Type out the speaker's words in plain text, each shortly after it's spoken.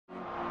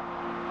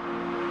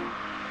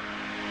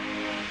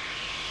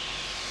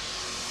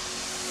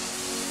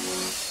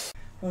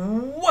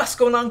What's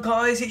going on,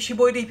 guys? It's your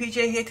boy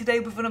DPJ here today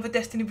with another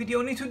Destiny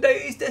video, and in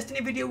today's Destiny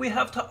video we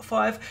have top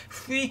 5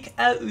 freak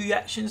out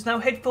reactions. Now,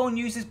 headphone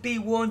users, be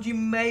warned, you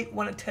may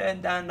want to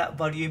turn down that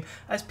volume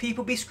as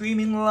people be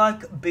screaming like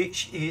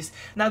bitch is.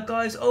 Now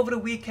guys, over the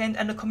weekend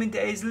and the coming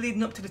days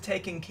leading up to the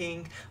Taken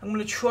King, I'm going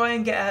to try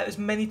and get out as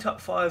many top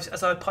 5s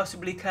as I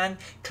possibly can,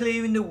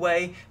 clearing the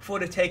way for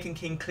the Taken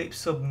King clip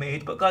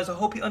submit. But guys, I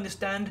hope you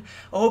understand,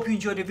 I hope you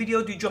enjoyed the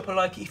video. Do drop a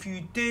like if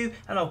you do,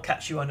 and I'll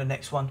catch you on the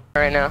next one.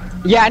 Right now.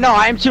 Yeah, no,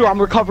 I am too. I'm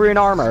recovering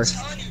armor.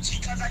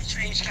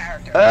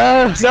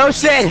 No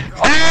shit. No.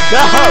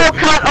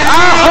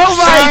 Oh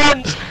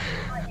my God.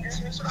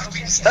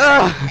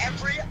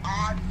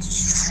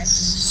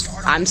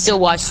 I'm still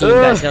watching you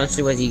guys. Don't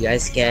see what you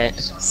guys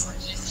get.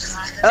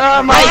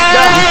 Oh my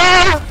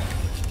God.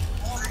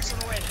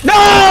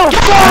 No!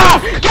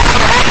 Get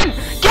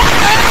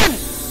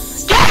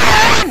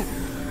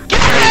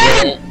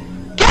him!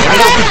 I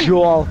got the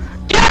jewel.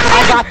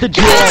 I got the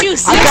jewel.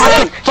 I got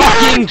the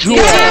fucking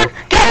jewel.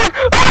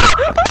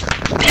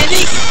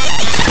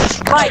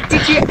 Mike,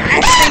 did you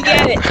actually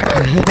get it?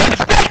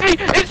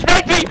 It's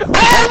me! Oh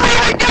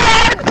my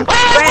God!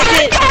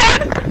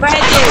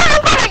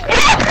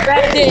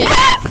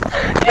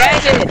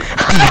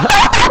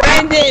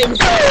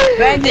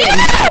 Brandon,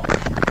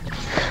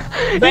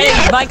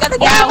 Mike got the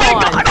Gallon.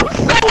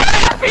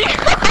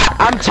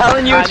 I'm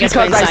telling you, it's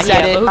because I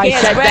said it. I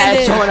said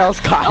that someone else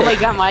got it. Oh my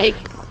God, Mike.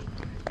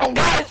 Oh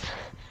God.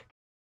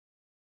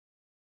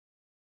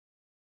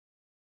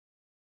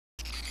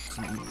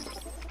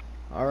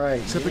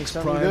 Alright, Sepic's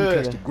Prime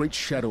cast a great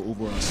shadow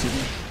over our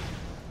city.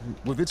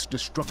 With its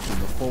destruction,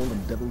 the fallen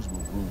devils will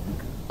grow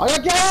weaker. I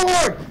got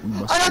Gallahorn!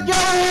 I got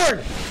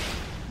Gallahorn!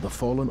 The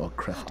fallen are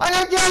crafty. I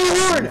got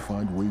Gallahorn! They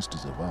find ways to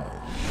survive.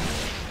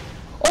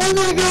 Oh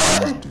my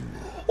God!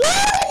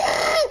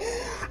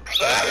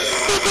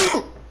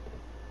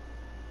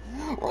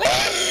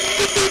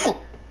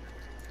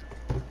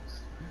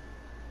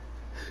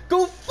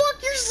 Go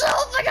fuck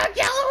yourself! I got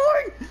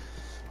Gallahorn!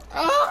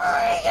 Oh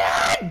my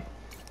God!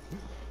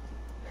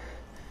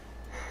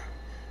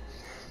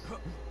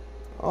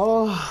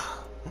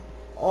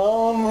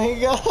 Oh my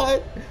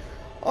God!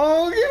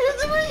 Oh, give it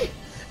to me!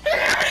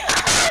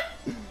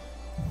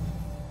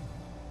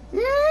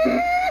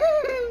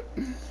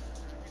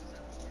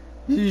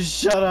 You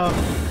shut up!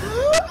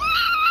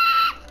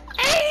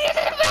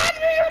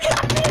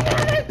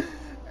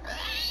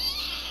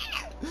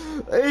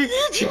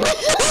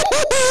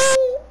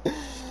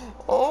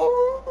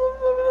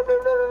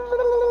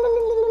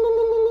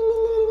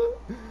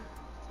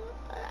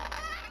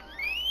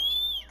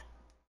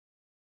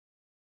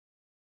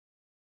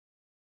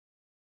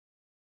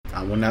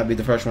 I will not be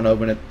the first one to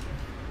open it.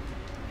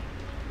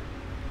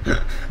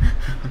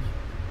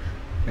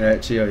 Yeah,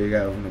 chill, you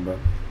gotta open it, bro.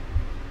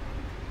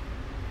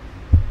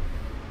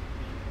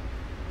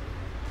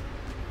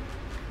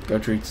 Go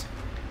treats.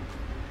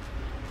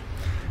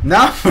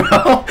 Nah, bro.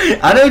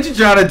 I know what you're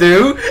trying to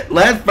do.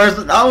 Last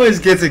person always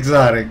gets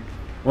exciting.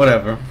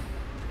 Whatever.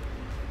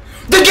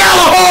 The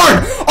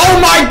Gallahorn! Oh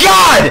my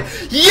God!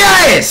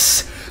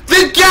 Yes!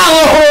 The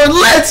Gallahorn!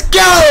 Let's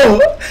go!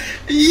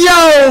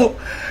 Yo!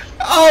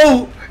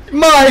 Oh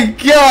my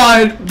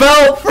God!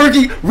 Val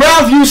freaking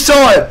Ralph, you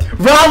saw it!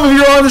 Ralph, if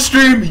you're on the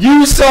stream,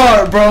 you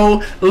saw it,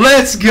 bro!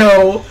 Let's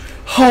go!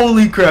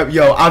 Holy crap,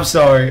 yo, I'm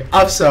sorry.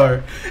 I'm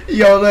sorry.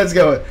 Yo, let's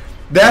go.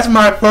 That's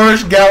my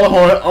first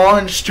Gallahorn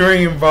on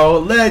stream, bro.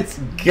 Let's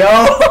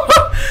go!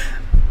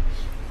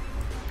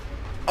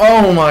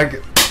 Oh my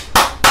God.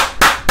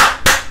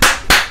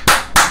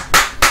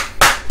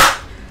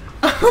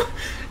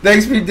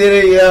 Thanks, P.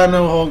 Diddy. Yeah,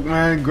 no Hulk,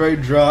 man.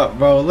 Great drop,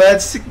 bro.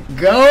 Let's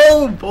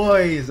go,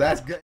 boys.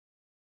 That's good.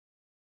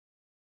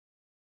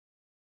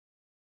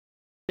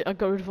 I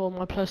got rid of all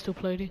my plastic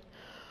plating.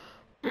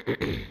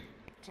 Checking.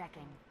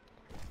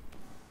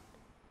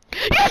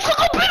 Yes, I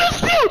got better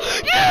still!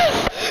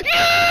 Yes!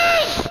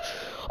 Yes!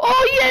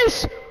 Oh,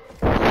 yes!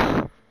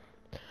 I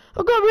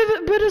got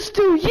rid of better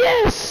still,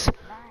 yes!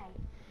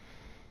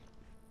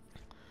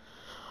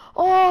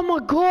 Oh my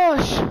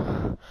gosh!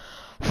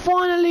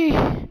 Finally!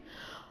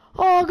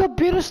 Oh, I got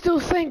better still,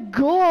 thank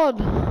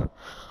God!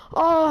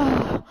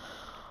 Oh,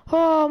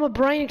 my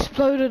brain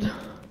exploded.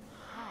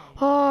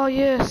 Oh,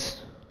 yes.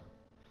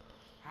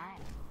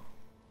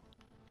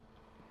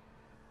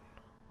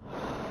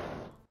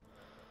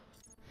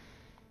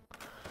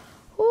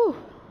 Ooh.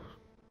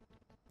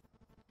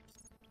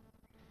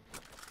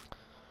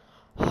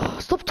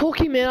 Stop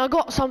talking, man. I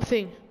got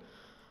something.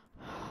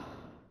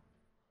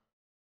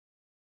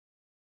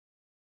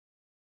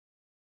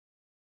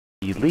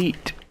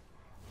 Elite.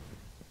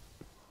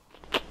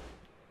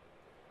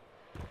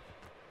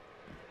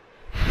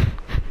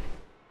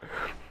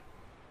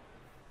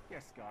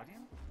 Yes,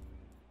 Guardian.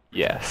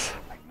 Yes.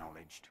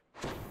 Acknowledged.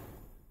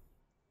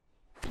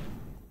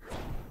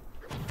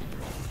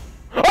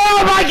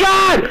 Oh my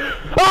God!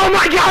 Oh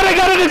my God! I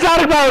got an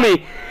exotic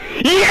bounty!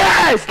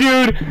 Yes,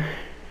 dude!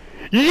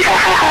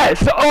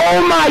 Yes!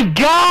 Oh my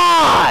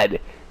God!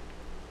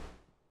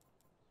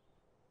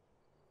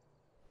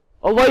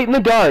 A light in the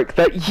dark.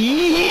 That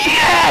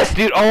yes,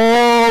 dude.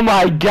 Oh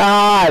my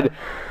god.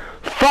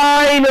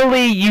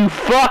 Finally, you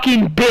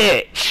fucking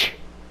bitch.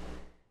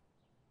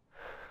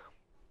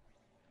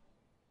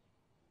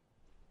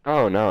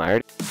 Oh no, I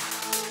already